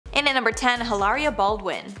And at number 10, Hilaria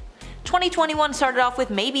Baldwin. 2021 started off with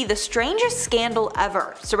maybe the strangest scandal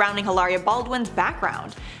ever surrounding Hilaria Baldwin's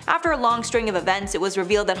background. After a long string of events, it was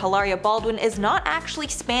revealed that Hilaria Baldwin is not actually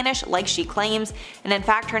Spanish like she claims, and in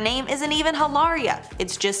fact her name isn't even Hilaria,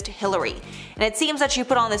 it's just Hillary. And it seems that she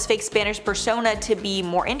put on this fake Spanish persona to be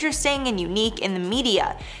more interesting and unique in the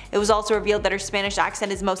media. It was also revealed that her Spanish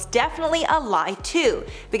accent is most definitely a lie too,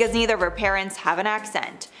 because neither of her parents have an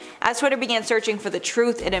accent. As Twitter began searching for the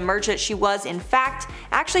truth, it emerged that she was, in fact,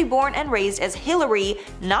 actually born and raised as Hillary,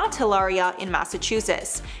 not Hilaria, in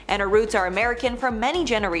Massachusetts, and her roots are American from many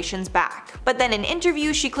generations back. But then in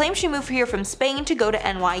interviews, she claimed she moved here from Spain to go to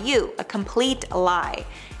NYU, a complete lie.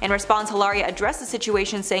 In response, Hilaria addressed the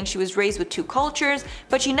situation, saying she was raised with two cultures,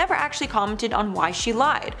 but she never actually commented on why she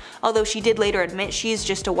lied, although she did later admit she's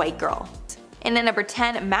just a white girl. And at number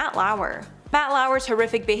 10, Matt Lauer. Matt Lauer's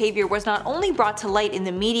horrific behavior was not only brought to light in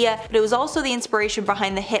the media, but it was also the inspiration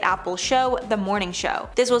behind the hit Apple show, The Morning Show.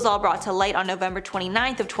 This was all brought to light on November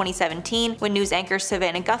 29th of 2017 when news anchors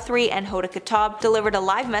Savannah Guthrie and Hoda Khattab delivered a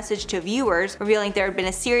live message to viewers revealing there had been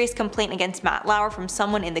a serious complaint against Matt Lauer from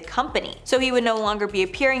someone in the company, so he would no longer be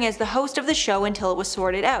appearing as the host of the show until it was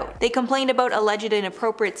sorted out. They complained about alleged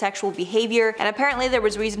inappropriate sexual behavior, and apparently there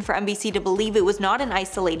was reason for NBC to believe it was not an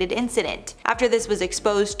isolated incident. After this was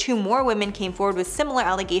exposed, 2 more women came forward with similar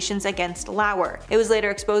allegations against Lauer. It was later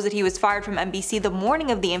exposed that he was fired from NBC the morning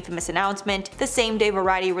of the infamous announcement. The same day,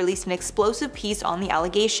 Variety released an explosive piece on the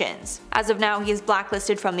allegations. As of now, he is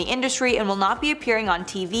blacklisted from the industry and will not be appearing on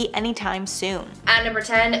TV anytime soon. At number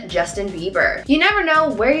 10, Justin Bieber. You never know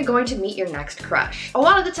where you're going to meet your next crush. A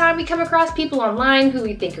lot of the time we come across people online who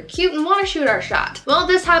we think are cute and want to shoot our shot. Well,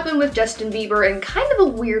 this happened with Justin Bieber in kind of a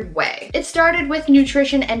weird way. It started with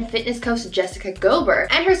nutrition and fitness coach Jessica Gober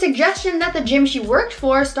and her suggestion that the gym she worked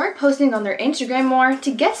for start posting on their Instagram more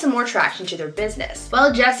to get some more traction to their business.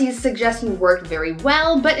 Well, Jessie's suggestion worked very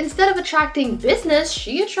well, but instead of attracting business,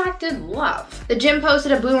 she attracted love. The gym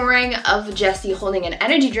posted a boomerang of Jessie holding an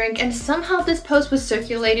energy drink, and somehow this post was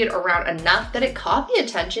circulated around enough that it caught the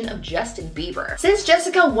attention of Justin Bieber. Since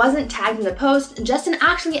Jessica wasn't tagged in the post, Justin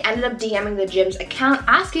actually ended up DMing the gym's account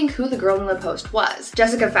asking who the girl in the post was.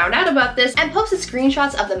 Jessica found out about this and posted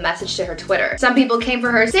screenshots of the message to her Twitter. Some people came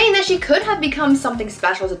for her saying that she could have become something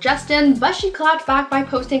special to Justin, but she clapped back by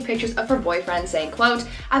posting pictures of her boyfriend saying, quote,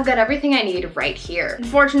 "I've got everything I need right here."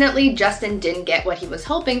 Unfortunately, Justin didn't get what he was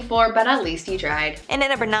hoping for, but at least he tried. And at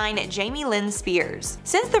number 9, Jamie Lynn Spears.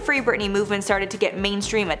 Since the Free Britney movement started to get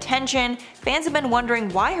mainstream attention, fans have been wondering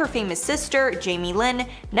why her famous sister, Jamie Lynn,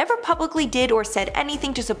 never publicly did or said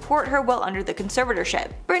anything to support her while under the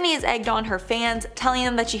conservatorship. Britney has egged on her fans, telling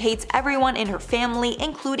them that she hates everyone in her family,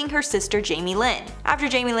 including her sister Jamie Lynn. After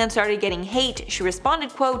Jamie Lynn started getting hate, she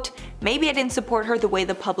responded, quote, "Maybe I didn't support her the way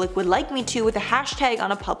the public would like me to with a hashtag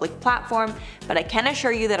on a public platform, but I can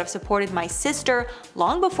assure you that I've supported my sister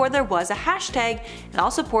long before there was a hashtag, and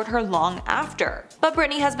I'll support her long after." But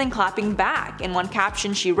Britney has been clapping back. In one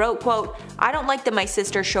caption she wrote, quote, "I don't like that my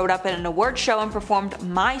sister showed up at an award show and performed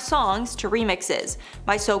my songs to remixes.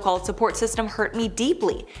 My so-called support system hurt me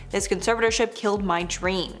deeply. This conservatorship killed my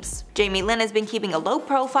dreams." Jamie Lynn has been keeping a low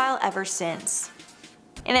profile ever since.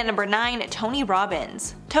 And at number 9, Tony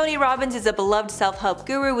Robbins. Tony Robbins is a beloved self-help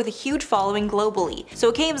guru with a huge following globally, so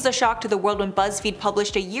it came as a shock to the world when BuzzFeed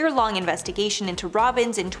published a year-long investigation into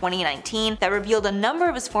Robbins in 2019 that revealed a number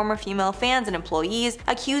of his former female fans and employees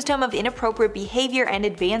accused him of inappropriate behavior and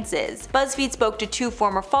advances. BuzzFeed spoke to 2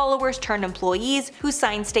 former followers turned employees who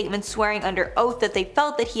signed statements swearing under oath that they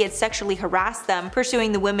felt that he had sexually harassed them,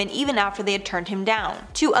 pursuing the women even after they had turned him down.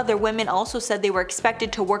 2 other women also said they were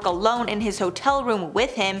expected to work alone in his hotel room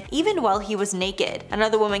with him even while he was naked.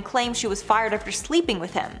 Another woman claimed she was fired after sleeping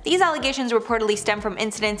with him. These allegations reportedly stem from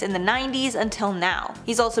incidents in the 90s until now.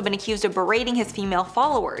 He's also been accused of berating his female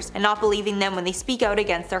followers and not believing them when they speak out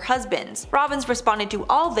against their husbands. Robbins responded to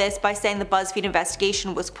all this by saying the BuzzFeed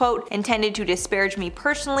investigation was, quote, "intended to disparage me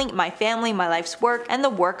personally, my family, my life's work, and the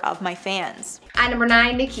work of my fans." At number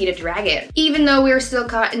 9, Nikita Dragun. Even though we are still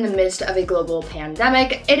caught in the midst of a global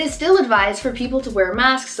pandemic, it is still advised for people to wear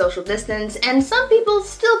masks, social distance, and some people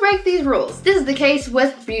still break these rules. This is the case with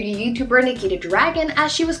beauty YouTuber Nikita Dragun,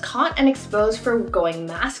 as she was caught and exposed for going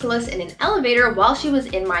maskless in an elevator while she was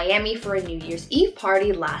in Miami for a New Year's Eve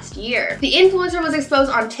party last year. The influencer was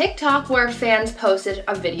exposed on TikTok, where fans posted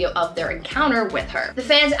a video of their encounter with her. The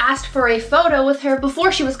fans asked for a photo with her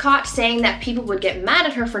before she was caught, saying that people would get mad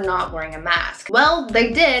at her for not wearing a mask. Well, they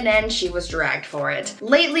did, and she was dragged for it.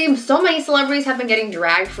 Lately, so many celebrities have been getting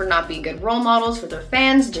dragged for not being good role models for their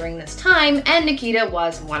fans during this time, and Nikita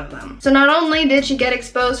was one of them. So not only did she get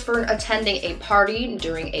exposed for attending a party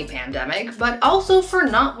during a pandemic, but also for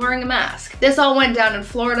not wearing a mask. This all went down in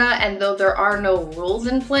Florida, and though there are no rules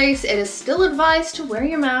in place, it is still advised to wear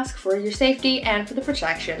your mask for your safety and for the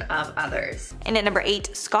protection of others. And at number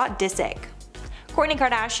 8, Scott Disick. Kourtney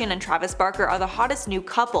Kardashian and Travis Barker are the hottest new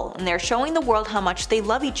couple, and they're showing the world how much they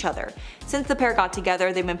love each other. Since the pair got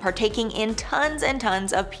together, they've been partaking in tons and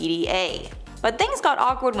tons of PDA. But things got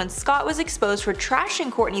awkward when Scott was exposed for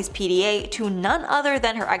trashing Kourtney's PDA to none other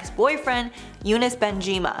than her ex-boyfriend, Younes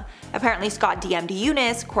Benjima. Apparently Scott DM'd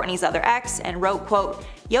Younes, Kourtney's other ex, and wrote, quote,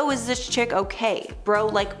 "Yo, is this chick okay? Bro,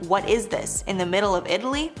 like, what is this? In the middle of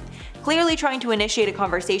Italy?" Clearly trying to initiate a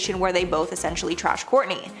conversation where they both essentially trash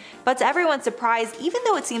Kourtney. But to everyone's surprise, even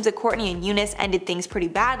though it seems that Kourtney and Younes ended things pretty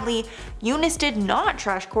badly, Younes did not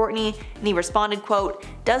trash Kourtney, and he responded, quote,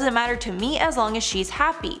 "Doesn't matter to me as long as she's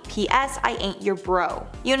happy. P.S. I ain't your bro."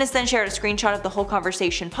 Younes then shared a screenshot of the whole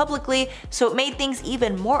conversation publicly, so it made things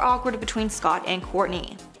even more awkward between Scott and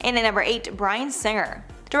Kourtney. And at number 8, Bryan Singer.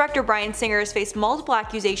 Director Bryan Singer has faced multiple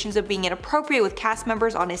accusations of being inappropriate with cast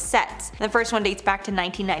members on his sets. The first one dates back to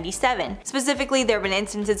 1997. Specifically, there have been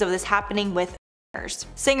instances of this happening with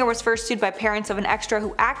Singer was first sued by parents of an extra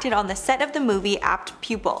who acted on the set of the movie Apt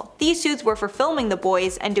Pupil. These suits were for filming the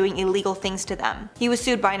boys and doing illegal things to them. He was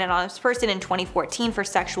sued by an anonymous person in 2014 for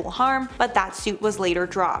sexual harm, but that suit was later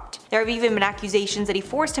dropped. There have even been accusations that he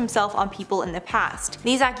forced himself on people in the past.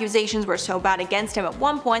 These accusations were so bad against him at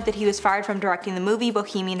one point that he was fired from directing the movie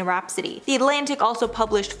Bohemian Rhapsody. The Atlantic also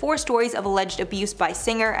published 4 stories of alleged abuse by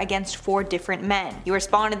Singer against 4 different men. He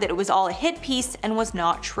responded that it was all a hit piece and was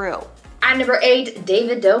not true. At number 8,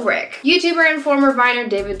 David Dobrik. YouTuber and former Viner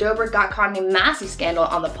David Dobrik got caught in a massive scandal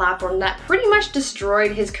on the platform that pretty much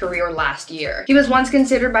destroyed his career last year. He was once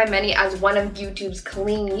considered by many as one of YouTube's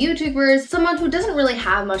clean YouTubers, someone who doesn't really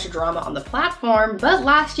have much drama on the platform, but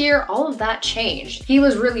last year all of that changed. He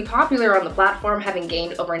was really popular on the platform, having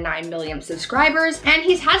gained over 9 million subscribers, and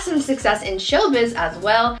he's had some success in showbiz as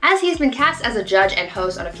well, as he's been cast as a judge and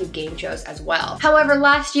host on a few game shows as well. However,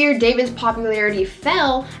 last year David's popularity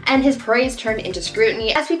fell, and his praise turned into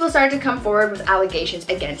scrutiny as people started to come forward with allegations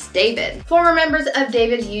against David. Former members of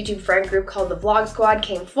David's YouTube friend group called the Vlog Squad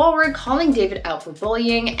came forward, calling David out for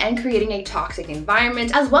bullying and creating a toxic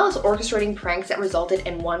environment, as well as orchestrating pranks that resulted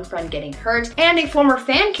in one friend getting hurt, and a former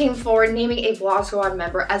fan came forward naming a Vlog Squad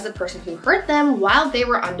member as the person who hurt them while they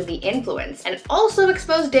were under the influence, and also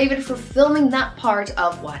exposed David for filming that part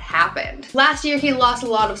of what happened. Last year he lost a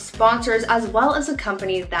lot of sponsors as well as a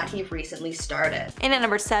company that he recently started. And at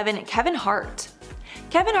number 7, Kevin Hart.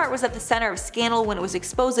 Kevin Hart was at the center of scandal when it was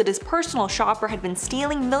exposed that his personal shopper had been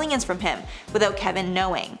stealing millions from him without Kevin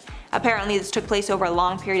knowing. Apparently this took place over a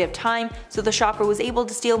long period of time, so the shopper was able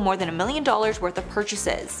to steal more than $1 million worth of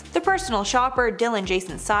purchases. The personal shopper, Dylan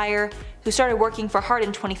Jason Sire, who started working for Hart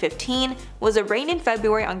in 2015, was arraigned in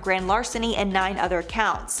February on grand larceny and 9 other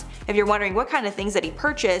counts. If you're wondering what kind of things that he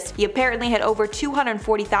purchased, he apparently had over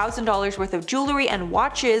 $240,000 worth of jewelry and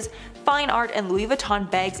watches, fine art, and Louis Vuitton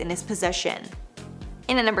bags in his possession.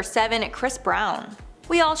 And at number 7, Chris Brown.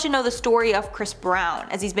 We all should know the story of Chris Brown,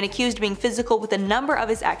 as he's been accused of being physical with a number of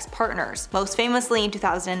his ex-partners. Most famously, in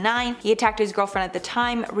 2009, he attacked his girlfriend at the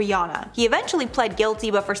time, Rihanna. He eventually pled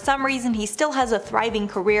guilty, but for some reason he still has a thriving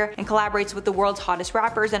career and collaborates with the world's hottest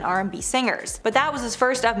rappers and R&B singers. But that was his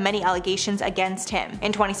first of many allegations against him.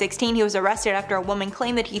 In 2016, he was arrested after a woman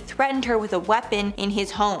claimed that he threatened her with a weapon in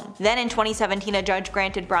his home. Then in 2017, a judge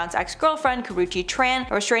granted Brown's ex-girlfriend, Karrueche Tran,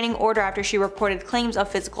 a restraining order after she reported claims of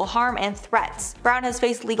physical harm and threats. Brown has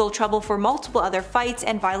faced legal trouble for multiple other fights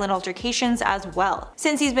and violent altercations as well.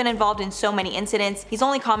 Since he's been involved in so many incidents, he's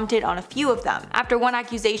only commented on a few of them. After one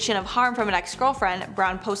accusation of harm from an ex-girlfriend,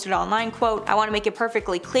 Brown posted online, quote, "I want to make it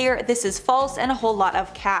perfectly clear, this is false and a whole lot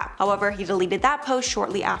of cap." However, he deleted that post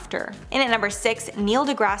shortly after. And at number 6, Neil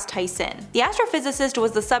deGrasse Tyson. The astrophysicist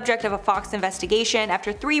was the subject of a Fox investigation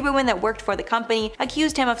after 3 women that worked for the company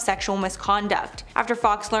accused him of sexual misconduct. After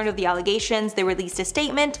Fox learned of the allegations, they released a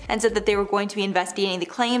statement and said that they were going to be investigating the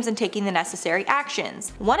claims and taking the necessary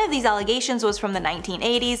actions. One of these allegations was from the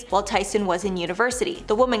 1980s while Tyson was in university.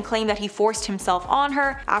 The woman claimed that he forced himself on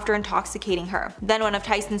her after intoxicating her. Then one of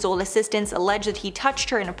Tyson's old assistants alleged that he touched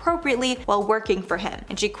her inappropriately while working for him,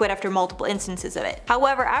 and she quit after multiple instances of it.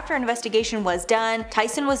 However, after an investigation was done,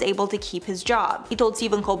 Tyson was able to keep his job. He told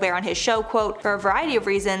Stephen Colbert on his show, quote, "For a variety of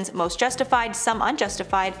reasons, most justified, some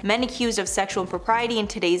unjustified, men accused of sexual impropriety in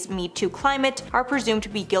today's Me Too climate are presumed to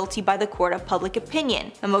be guilty by the court of public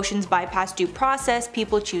opinion. Emotions bypass due process,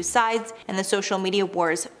 people choose sides, and the social media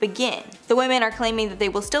wars begin." The women are claiming that they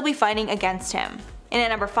will still be fighting against him. And at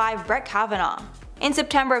number 5, Brett Kavanaugh. In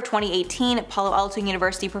September of 2018, Palo Alto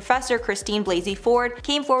University professor Christine Blasey Ford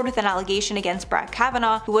came forward with an allegation against Brett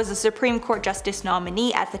Kavanaugh, who was a Supreme Court Justice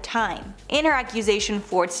nominee at the time. In her accusation,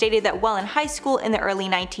 Ford stated that while in high school in the early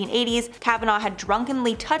 1980s, Kavanaugh had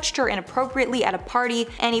drunkenly touched her inappropriately at a party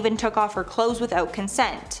and even took off her clothes without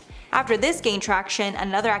consent. After this gained traction,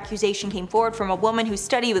 another accusation came forward from a woman who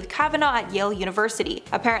studied with Kavanaugh at Yale University.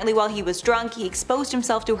 Apparently while he was drunk, he exposed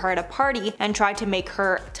himself to her at a party and tried to make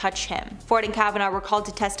her touch him. Ford and Kavanaugh were called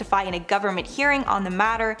to testify in a government hearing on the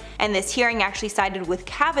matter, and this hearing actually sided with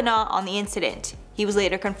Kavanaugh on the incident. He was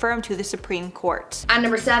later confirmed to the Supreme Court. At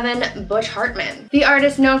number 7, Butch Hartman. The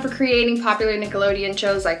artist known for creating popular Nickelodeon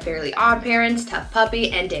shows like Fairly Odd Parents, Tough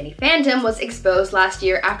Puppy, and Danny Phantom was exposed last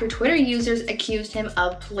year after Twitter users accused him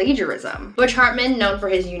of plagiarism. Butch Hartman, known for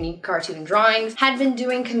his unique cartoon drawings, had been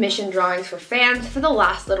doing commissioned drawings for fans for the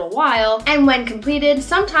last little while, and when completed,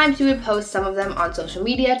 sometimes he would post some of them on social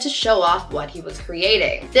media to show off what he was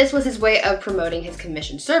creating. This was his way of promoting his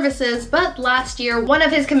commissioned services, but last year, one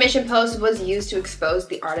of his commission posts was used to expose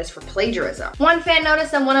the artist for plagiarism. One fan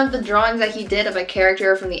noticed that one of the drawings that he did of a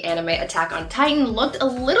character from the anime Attack on Titan looked a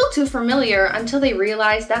little too familiar until they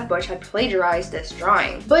realized that Butch had plagiarized this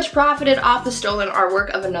drawing. Butch profited off the stolen artwork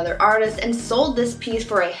of another artist and sold this piece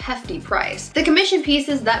for a hefty price. The commission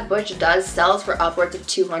pieces that Butch does sells for upwards of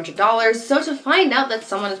 $200, so to find out that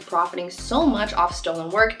someone is profiting so much off stolen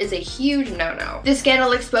work is a huge no-no. This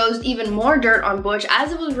scandal exposed even more dirt on Butch,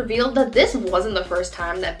 as it was revealed that this wasn't the first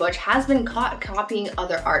time that Butch has been caught copying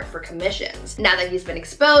other art for commissions. Now that he's been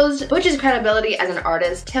exposed, Butch's credibility as an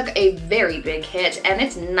artist took a very big hit, and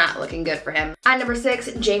it's not looking good for him. At number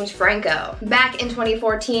 6, James Franco. Back in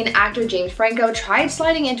 2014, actor James Franco tried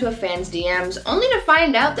sliding into a fan's DMs only to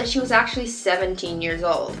find out that she was actually 17 years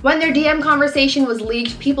old. When their DM conversation was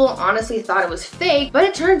leaked, people honestly thought it was fake, but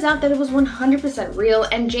it turns out that it was 100% real,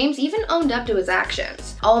 and James even owned up to his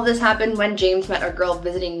actions. All of this happened when James met a girl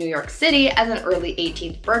visiting New York City as an early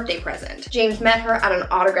 18th birthday present. James met her at an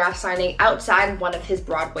autograph signing outside one of his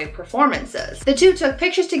Broadway performances. The two took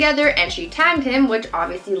pictures together and she tagged him, which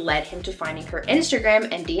obviously led him to finding her Instagram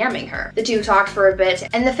and DMing her. The two talked for a bit,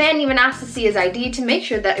 and the fan even asked to see his ID to make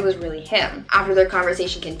sure that it was really him. After their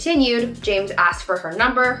conversation continued, James asked for her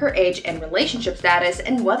number, her age and relationship status,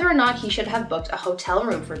 and whether or not he should have booked a hotel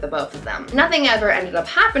room for the both of them. Nothing ever ended up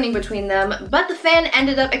happening between them, but the fan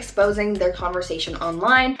ended up exposing their conversation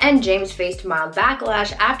online, and James faced mild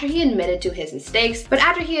backlash after he admitted to his mistakes, but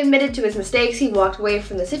after he admitted to his mistakes, he walked away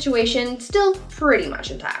from the situation still pretty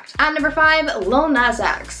much intact. At number 5, Lil Nas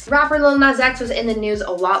X. Rapper Lil Nas X was in the news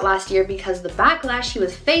a lot last year because of the backlash he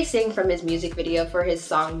was facing from his music video for his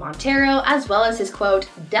song Montero, as well as his quote,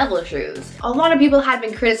 devil shoes. A lot of people had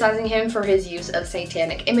been criticizing him for his use of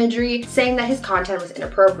satanic imagery, saying that his content was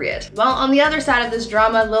inappropriate. While on the other side of this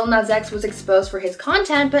drama, Lil Nas X was exposed for his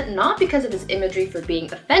content, but not because of his imagery for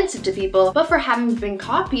being offensive to people, but for having been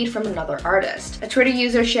copied from another artist. A Twitter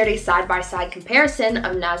user shared a side-by-side comparison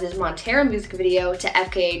of Nas's Montero music video to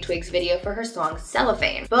FKA Twigs' video for her song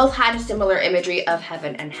Cellophane. Both had similar imagery of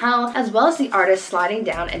heaven and hell, as well as the artist sliding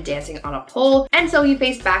down and dancing on a pole, and so he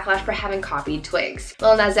faced backlash for having copied Twigs.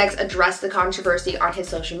 Lil Nas X addressed the controversy on his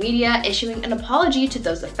social media, issuing an apology to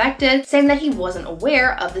those affected, saying that he wasn't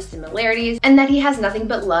aware of the similarities and that he has nothing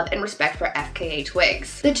but love and respect for FKA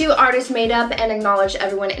Twigs. The two artists made up and acknowledged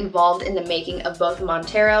everyone involved in the making of both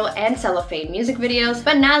Montero and Cellophane music videos,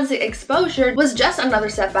 but Nas's exposure was just another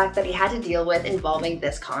setback that he had to deal with involving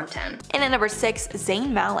this content. And at number 6,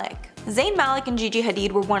 Zayn Malik. Zayn Malik and Gigi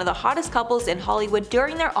Hadid were one of the hottest couples in Hollywood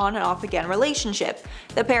during their on and off again relationship.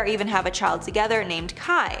 The pair even have a child together named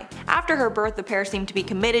Kai. After her birth, the pair seemed to be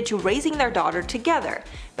committed to raising their daughter together.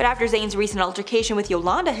 But after Zayn's recent altercation with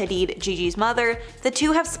Yolanda Hadid, Gigi's mother, the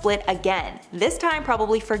two have split again, this time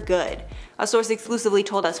probably for good. A source exclusively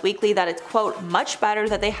told Us Weekly that it's, quote, much better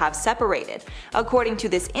that they have separated. According to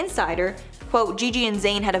this insider, quote, Gigi and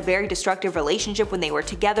Zayn had a very destructive relationship when they were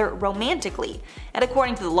together romantically. And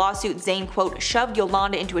according to the lawsuit, Zayn, quote, shoved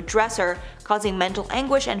Yolanda into a dresser, causing mental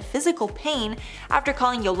anguish and physical pain after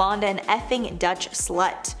calling Yolanda an effing Dutch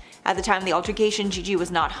slut. At the time of the altercation, Gigi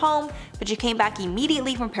was not home, but she came back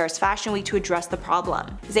immediately from Paris Fashion Week to address the problem.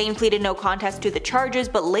 Zayn pleaded no contest to the charges,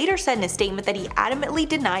 but later said in a statement that he adamantly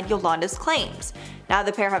denied Yolanda's claims. Now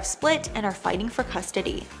the pair have split and are fighting for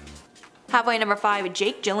custody. Halfway number 5,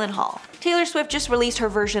 Jake Gyllenhaal. Taylor Swift just released her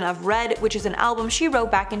version of Red, which is an album she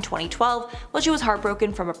wrote back in 2012 while she was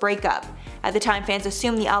heartbroken from a breakup. At the time, fans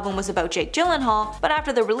assumed the album was about Jake Gyllenhaal, but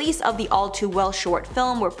after the release of the All Too Well short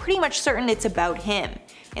film, we're pretty much certain it's about him.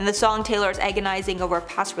 In the song, Taylor is agonizing over a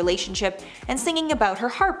past relationship and singing about her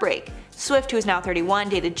heartbreak. Swift, who is now 31,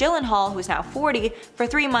 dated Gyllenhaal, who is now 40, for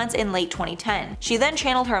 3 months in late 2010. She then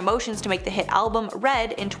channeled her emotions to make the hit album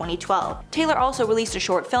Red in 2012. Taylor also released a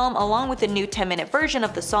short film along with the new 10-minute version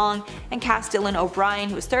of the song and cast Dylan O'Brien,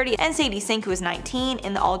 who is 30, and Sadie Sink, who is 19,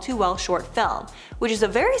 in the All Too Well short film, which is a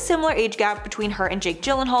very similar age gap between her and Jake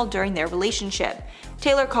Gyllenhaal during their relationship.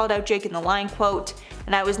 Taylor called out Jake in the line, quote,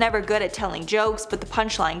 "And I was never good at telling jokes, but the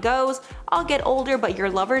punchline goes, I'll get older but your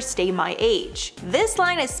lovers stay my age." This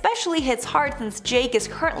line especially hits hard since Jake is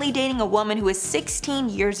currently dating a woman who is 16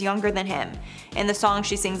 years younger than him. In the song,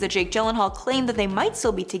 she sings that Jake Gyllenhaal claimed that they might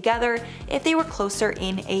still be together if they were closer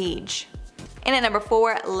in age. And at number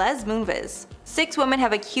 4, Les Moonves. 6 women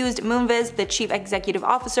have accused Moonves, the chief executive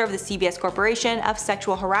officer of the CBS Corporation, of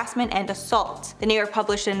sexual harassment and assault. The New York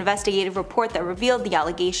published an investigative report that revealed the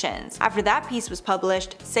allegations. After that piece was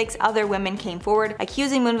published, 6 other women came forward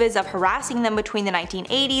accusing Moonves of harassing them between the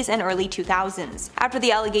 1980s and early 2000s. After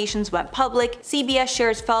the allegations went public, CBS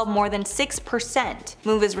shares fell more than 6%.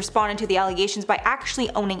 Moonves responded to the allegations by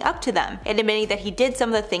actually owning up to them and admitting that he did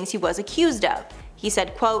some of the things he was accused of. He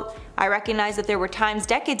said, quote, "I recognize that there were times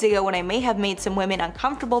decades ago when I may have made some women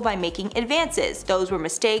uncomfortable by making advances. Those were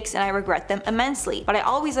mistakes and I regret them immensely. But I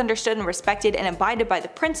always understood and respected and abided by the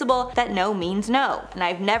principle that no means no. And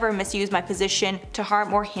I've never misused my position to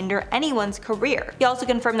harm or hinder anyone's career." He also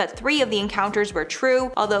confirmed that 3 of the encounters were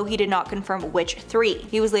true, although he did not confirm which 3.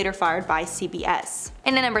 He was later fired by CBS.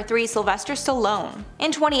 And at number 3, Sylvester Stallone.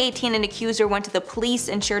 In 2018, an accuser went to the police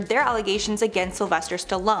and shared their allegations against Sylvester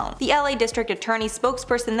Stallone. The LA District Attorney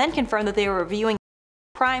spokesperson then confirmed that they were reviewing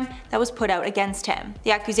crime that was put out against him.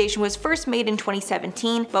 The accusation was first made in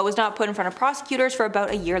 2017, but was not put in front of prosecutors for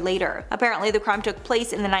about a year later. Apparently, the crime took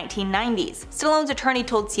place in the 1990s. Stallone's attorney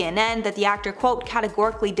told CNN that the actor, quote,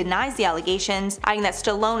 "categorically denies the allegations," adding that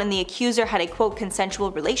Stallone and the accuser had a, quote,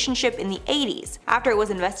 "consensual relationship in the 80s. After it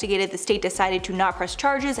was investigated, the state decided to not press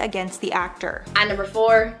charges against the actor. At number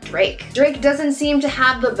 4, Drake. Drake doesn't seem to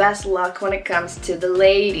have the best luck when it comes to the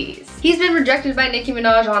ladies. He's been rejected by Nicki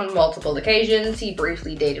Minaj on multiple occasions. He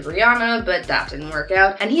briefly dated Rihanna, but that didn't work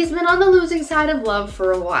out, and he's been on the losing side of love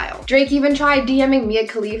for a while. Drake even tried DMing Mia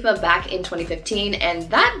Khalifa back in 2015, and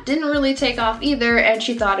that didn't really take off either, and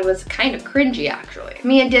she thought it was kind of cringy actually.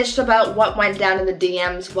 Mia dished about what went down in the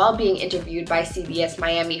DMs while being interviewed by CBS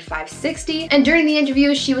Miami 560, and during the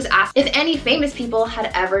interview she was asked if any famous people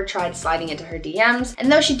had ever tried sliding into her DMs,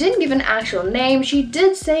 and though she didn't give an actual name, she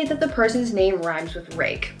did say that the person's name rhymes with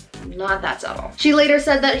rake. Not that subtle. She later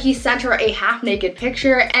said that he sent her a half-naked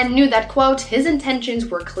picture and knew that, quote, his intentions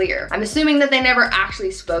were clear. I'm assuming that they never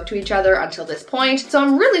actually spoke to each other until this point, so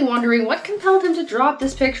I'm really wondering what compelled him to drop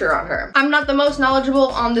this picture on her. I'm not the most knowledgeable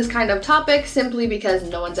on this kind of topic simply because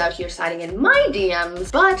no one's out here sliding in my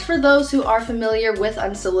DMs, but for those who are familiar with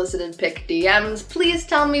unsolicited pic DMs, please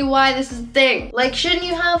tell me why this is a thing. Like, shouldn't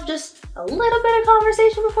you have just a little bit of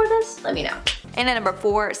conversation before this? Let me know. And at number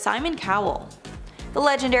 4, Simon Cowell. The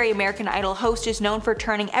legendary American Idol host is known for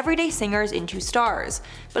turning everyday singers into stars,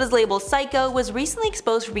 but his label Psycho was recently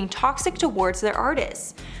exposed for being toxic towards their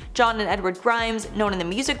artists. John and Edward Grimes, known in the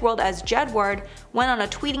music world as Jedward, went on a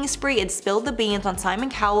tweeting spree and spilled the beans on Simon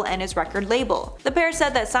Cowell and his record label. The pair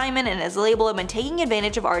said that Simon and his label have been taking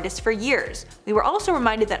advantage of artists for years. We were also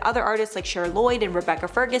reminded that other artists like Cher Lloyd and Rebecca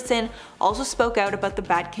Ferguson also spoke out about the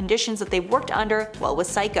bad conditions that they've worked under while with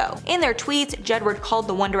Psycho. In their tweets, Jedward called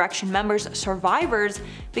the One Direction members survivors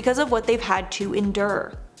because of what they've had to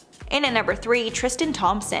endure. And at number 3, Tristan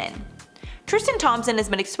Thompson. Tristan Thompson has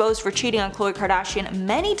been exposed for cheating on Khloe Kardashian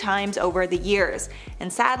many times over the years,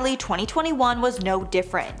 and sadly 2021 was no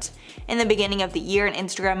different. In the beginning of the year, an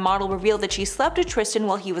Instagram model revealed that she slept with Tristan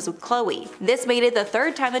while he was with Khloe. This made it the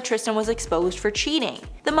 3rd time that Tristan was exposed for cheating.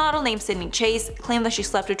 The model, named Sydney Chase, claimed that she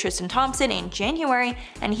slept with Tristan Thompson in January,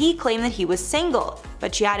 and he claimed that he was single.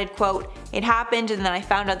 But she added, quote, "It happened and then I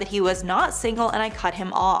found out that he was not single and I cut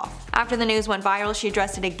him off." After the news went viral, she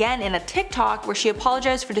addressed it again in a TikTok where she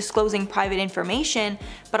apologized for disclosing private information,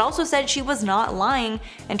 but also said she was not lying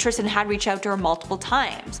and Tristan had reached out to her multiple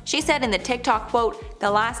times. She said in the TikTok, quote, "The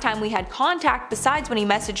last time we had contact, besides when he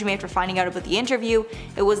messaged me after finding out about the interview,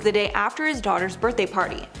 it was the day after his daughter's birthday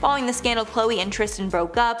party." Following the scandal, Khloe and Tristan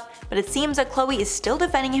broke up, but it seems that Khloe is still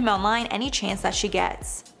defending him online any chance that she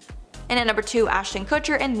gets. And at number 2, Ashton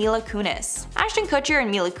Kutcher and Mila Kunis. Ashton Kutcher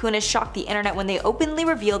and Mila Kunis shocked the internet when they openly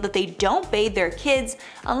revealed that they don't bathe their kids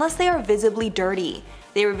unless they are visibly dirty.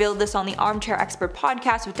 They revealed this on the Armchair Expert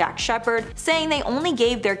podcast with Dax Shepard, saying they only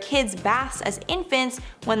gave their kids baths as infants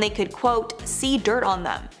when they could, quote, see dirt on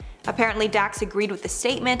them. Apparently Dax agreed with the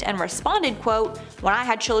statement and responded, quote, "When I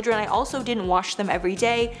had children I also didn't wash them every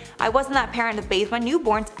day. I wasn't that parent that bathed my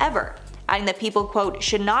newborns ever," adding that people, quote,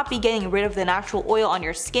 "should not be getting rid of the natural oil on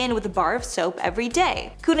your skin with a bar of soap every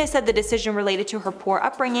day." Kuna said the decision related to her poor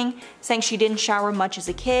upbringing, saying she didn't shower much as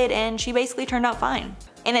a kid and she basically turned out fine.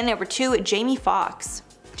 And at number 2, Jamie Foxx.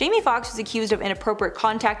 Jamie Foxx was accused of inappropriate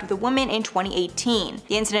contact with a woman in 2018.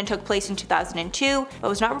 The incident took place in 2002, but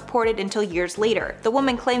was not reported until years later. The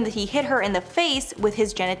woman claimed that he hit her in the face with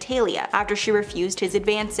his genitalia after she refused his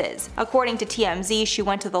advances. According to TMZ, she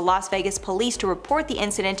went to the Las Vegas police to report the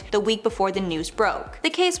incident the week before the news broke. The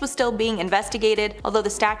case was still being investigated, although the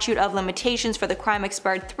statute of limitations for the crime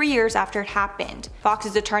expired 3 years after it happened.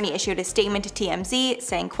 Fox's attorney issued a statement to TMZ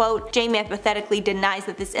saying, quote, "Jamie emphatically denies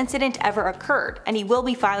that this incident ever occurred, and he will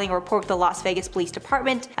be filing a report with the Las Vegas Police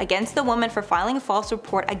Department against the woman for filing a false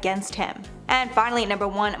report against him." And finally at number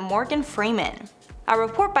 1, Morgan Freeman. A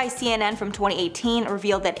report by CNN from 2018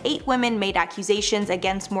 revealed that 8 women made accusations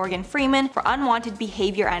against Morgan Freeman for unwanted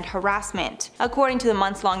behavior and harassment. According to the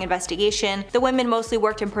months-long investigation, the women mostly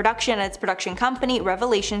worked in production at its production company,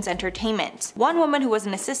 Revelations Entertainment. One woman who was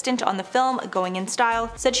an assistant on the film, Going in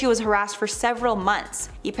Style, said she was harassed for several months.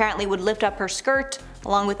 He apparently would lift up her skirt,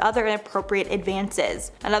 along with other inappropriate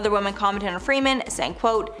advances. Another woman commented on Freeman, saying,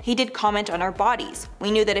 quote, "He did comment on our bodies. We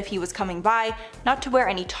knew that if he was coming by, not to wear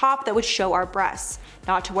any top that would show our breasts,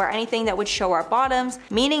 not to wear anything that would show our bottoms,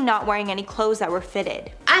 meaning not wearing any clothes that were fitted."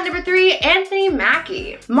 At number 3, Anthony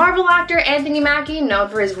Mackie. Marvel actor Anthony Mackie, known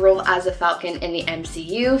for his role as the Falcon in the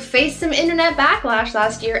MCU, faced some internet backlash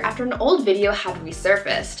last year after an old video had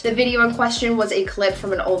resurfaced. The video in question was a clip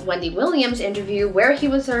from an old Wendy Williams interview where he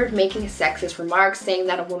was heard making sexist remarks, saying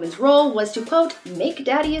that a woman's role was to, quote, "make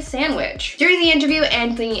daddy a sandwich." During the interview,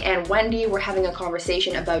 Anthony and Wendy were having a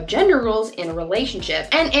conversation about gender roles in a relationship,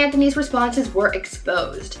 and Anthony's responses were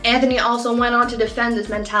exposed. Anthony also went on to defend this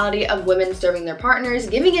mentality of women serving their partners,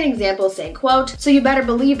 giving an example saying, quote, "So you better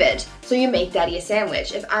believe it. So you make daddy a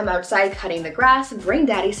sandwich. If I'm outside cutting the grass, bring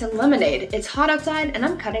daddy some lemonade. It's hot outside and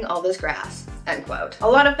I'm cutting all this grass." End quote. A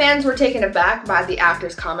lot of fans were taken aback by the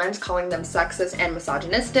actor's comments, calling them sexist and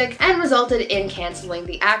misogynistic, and resulted in canceling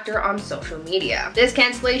the actor on social media. This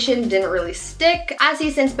cancellation didn't really stick, as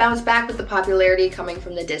he since bounced back with the popularity coming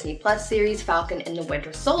from the Disney Plus series Falcon and the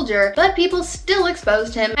Winter Soldier, but people still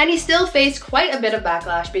exposed him, and he still faced quite a bit of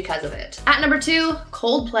backlash because of it. At number 2,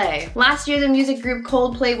 Coldplay. Last year, the music group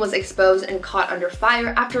Coldplay was exposed and caught under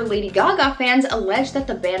fire after Lady Gaga fans alleged that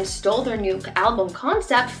the band stole their new album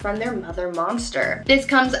concept from their mother Monster. This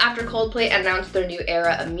comes after Coldplay announced their new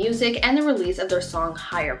era of music and the release of their song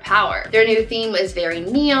Higher Power. Their new theme is very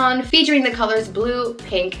neon, featuring the colors blue,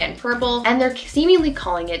 pink, and purple, and they're seemingly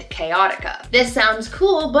calling it Chaotica. This sounds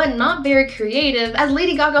cool, but not very creative, as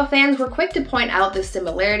Lady Gaga fans were quick to point out the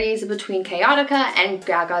similarities between Chaotica and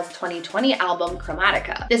Gaga's 2020 album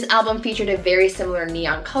Chromatica. This album featured a very similar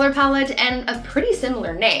neon color palette and a pretty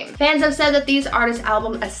similar name. Fans have said that these artists'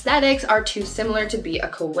 album aesthetics are too similar to be a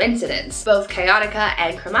coincidence. Both Chaotica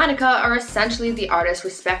and Chromatica are essentially the artists'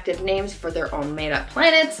 respective names for their own made-up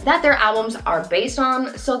planets that their albums are based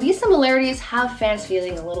on, so these similarities have fans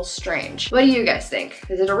feeling a little strange. What do you guys think?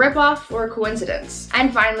 Is it a ripoff or a coincidence?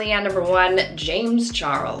 And finally, at number 1, James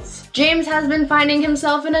Charles. James has been finding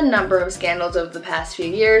himself in a number of scandals over the past few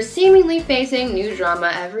years, seemingly facing new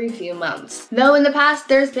drama every few months. Though in the past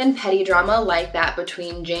there's been petty drama like that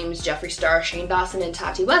between James, Jeffree Star, Shane Dawson, and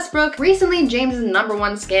Tati Westbrook, recently James's number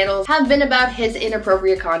 1 scandals have been about his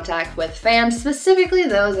inappropriate contact with fans, specifically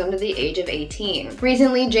those under the age of 18.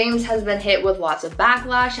 Recently, James has been hit with lots of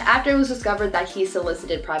backlash after it was discovered that he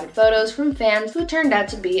solicited private photos from fans who turned out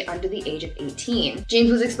to be under the age of 18.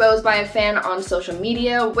 James was exposed by a fan on social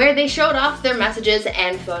media where they showed off their messages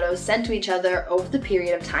and photos sent to each other over the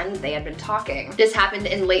period of time that they had been talking. This happened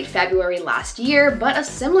in late February last year, but a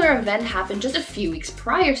similar event happened just a few weeks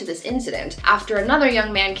prior to this incident, after another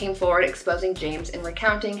young man came forward exposing James and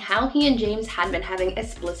recounting how he and James had been having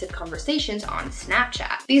explicit conversations on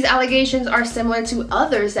Snapchat. These allegations are similar to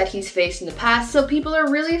others that he's faced in the past, so people are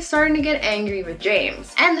really starting to get angry with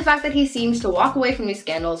James, and the fact that he seems to walk away from these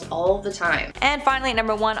scandals all the time. And finally,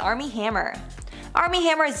 number 1, Armie Hammer. Armie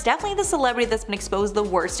Hammer is definitely the celebrity that's been exposed the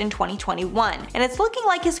worst in 2021, and it's looking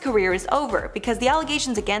like his career is over because the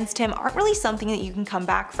allegations against him aren't really something that you can come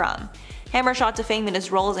back from. Hammer shot to fame in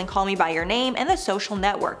his roles in Call Me By Your Name and The Social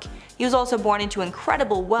Network. He was also born into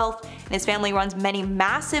incredible wealth, and his family runs many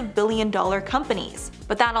massive billion-dollar companies.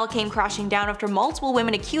 But that all came crashing down after multiple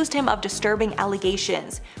women accused him of disturbing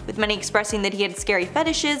allegations, with many expressing that he had scary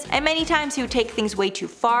fetishes, and many times he would take things way too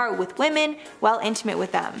far with women while intimate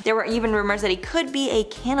with them. There were even rumors that he could be a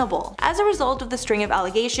cannibal. As a result of the string of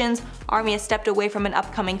allegations, Armia stepped away from an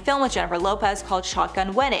upcoming film with Jennifer Lopez called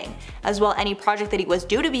Shotgun Wedding, as well any project that he was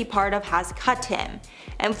due to be part of has cut him.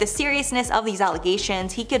 And with the seriousness of these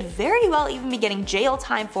allegations, he could very well even be getting jail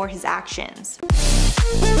time for his actions.